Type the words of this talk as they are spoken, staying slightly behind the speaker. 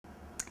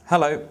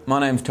Hello, my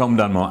name's Tom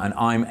Dunmore and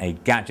I'm a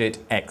gadget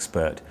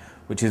expert,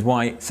 which is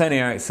why Sony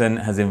Ericsson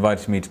has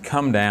invited me to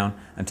come down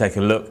and take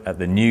a look at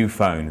the new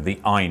phone, the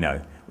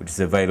Aino, which is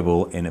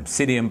available in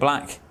obsidian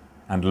black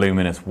and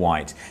luminous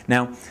white.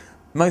 Now,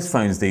 most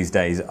phones these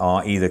days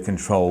are either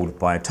controlled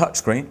by a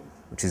touchscreen,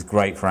 which is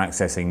great for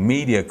accessing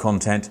media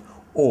content,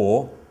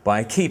 or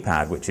by a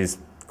keypad, which is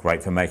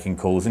great for making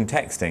calls and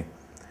texting.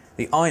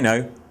 The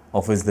Aino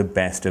offers the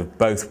best of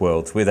both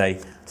worlds with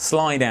a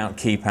slide-out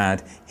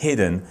keypad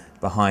hidden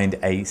behind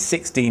a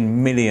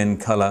 16 million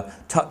colour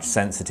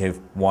touch-sensitive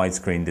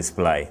widescreen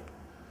display.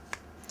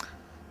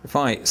 If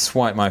I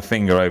swipe my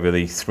finger over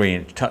the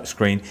 3-inch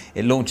touchscreen,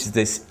 it launches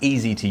this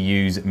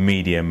easy-to-use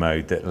media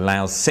mode that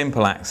allows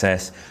simple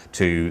access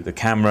to the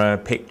camera,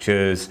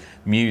 pictures,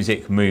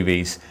 music,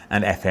 movies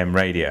and FM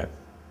radio.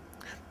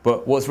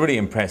 But what's really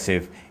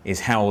impressive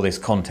is how all this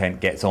content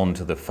gets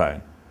onto the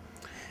phone.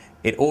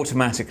 It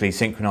automatically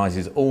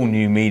synchronises all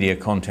new media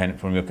content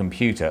from your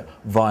computer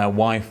via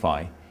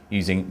Wi-Fi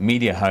using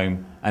Media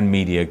Home and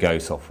Media Go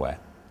software.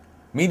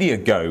 Media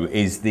Go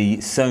is the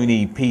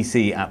Sony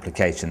PC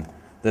application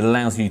that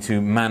allows you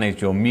to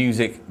manage your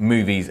music,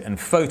 movies and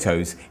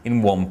photos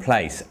in one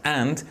place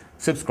and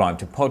subscribe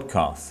to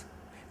podcasts.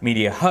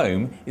 Media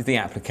Home is the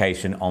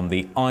application on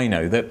the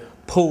Aino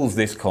that pulls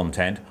this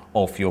content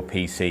off your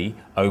PC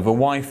over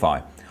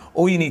Wi-Fi.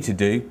 All you need to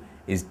do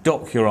is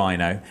dock your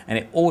Aino and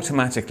it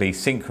automatically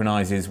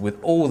synchronises with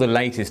all the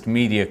latest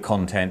media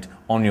content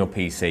on your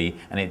PC,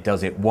 and it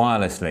does it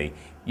wirelessly.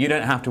 You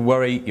don't have to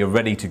worry, you're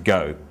ready to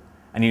go.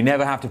 And you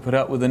never have to put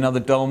up with another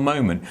dull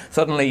moment.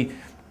 Suddenly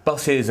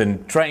buses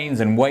and trains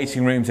and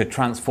waiting rooms are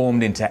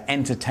transformed into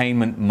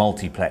entertainment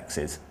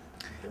multiplexes.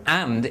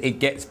 And it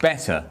gets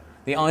better.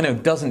 The Aino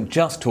doesn't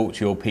just talk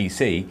to your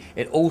PC,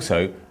 it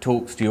also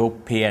talks to your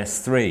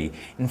PS3.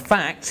 In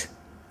fact,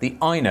 the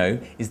Aino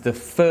is the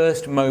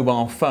first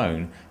mobile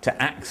phone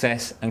to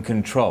access and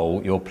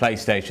control your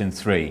PlayStation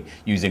 3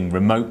 using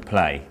Remote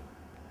Play.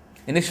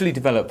 Initially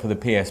developed for the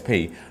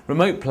PSP,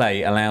 Remote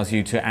Play allows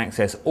you to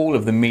access all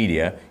of the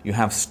media you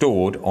have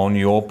stored on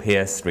your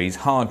PS3's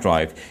hard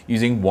drive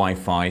using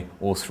Wi-Fi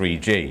or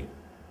 3G.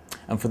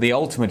 And for the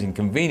ultimate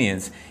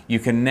inconvenience, you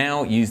can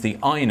now use the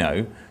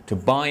Aino to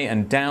buy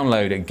and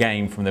download a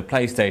game from the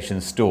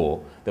PlayStation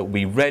Store that will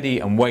be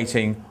ready and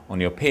waiting on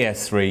your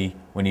PS3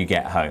 when you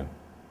get home.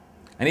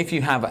 And if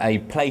you have a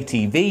Play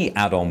TV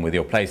add-on with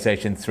your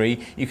PlayStation 3,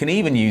 you can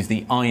even use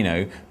the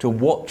Aino to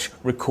watch,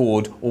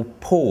 record or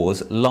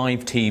pause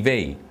live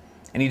TV.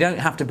 And you don't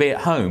have to be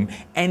at home.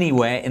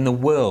 Anywhere in the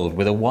world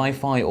with a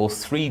Wi-Fi or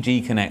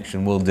 3G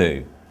connection will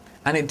do.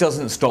 And it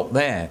doesn't stop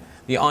there.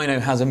 The Aino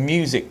has a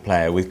music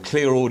player with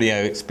clear audio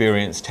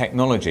experience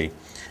technology,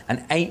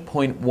 an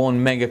 8.1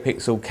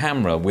 megapixel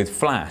camera with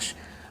flash,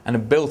 and a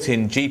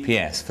built-in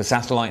GPS for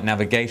satellite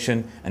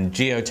navigation and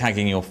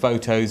geotagging your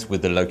photos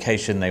with the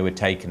location they were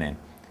taken in.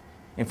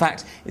 In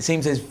fact, it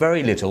seems there's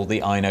very little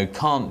the Aino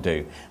can't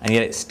do, and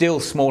yet it's still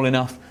small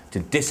enough to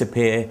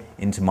disappear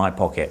into my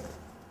pocket.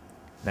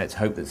 Let's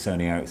hope that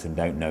Sony Ericsson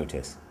don't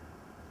notice.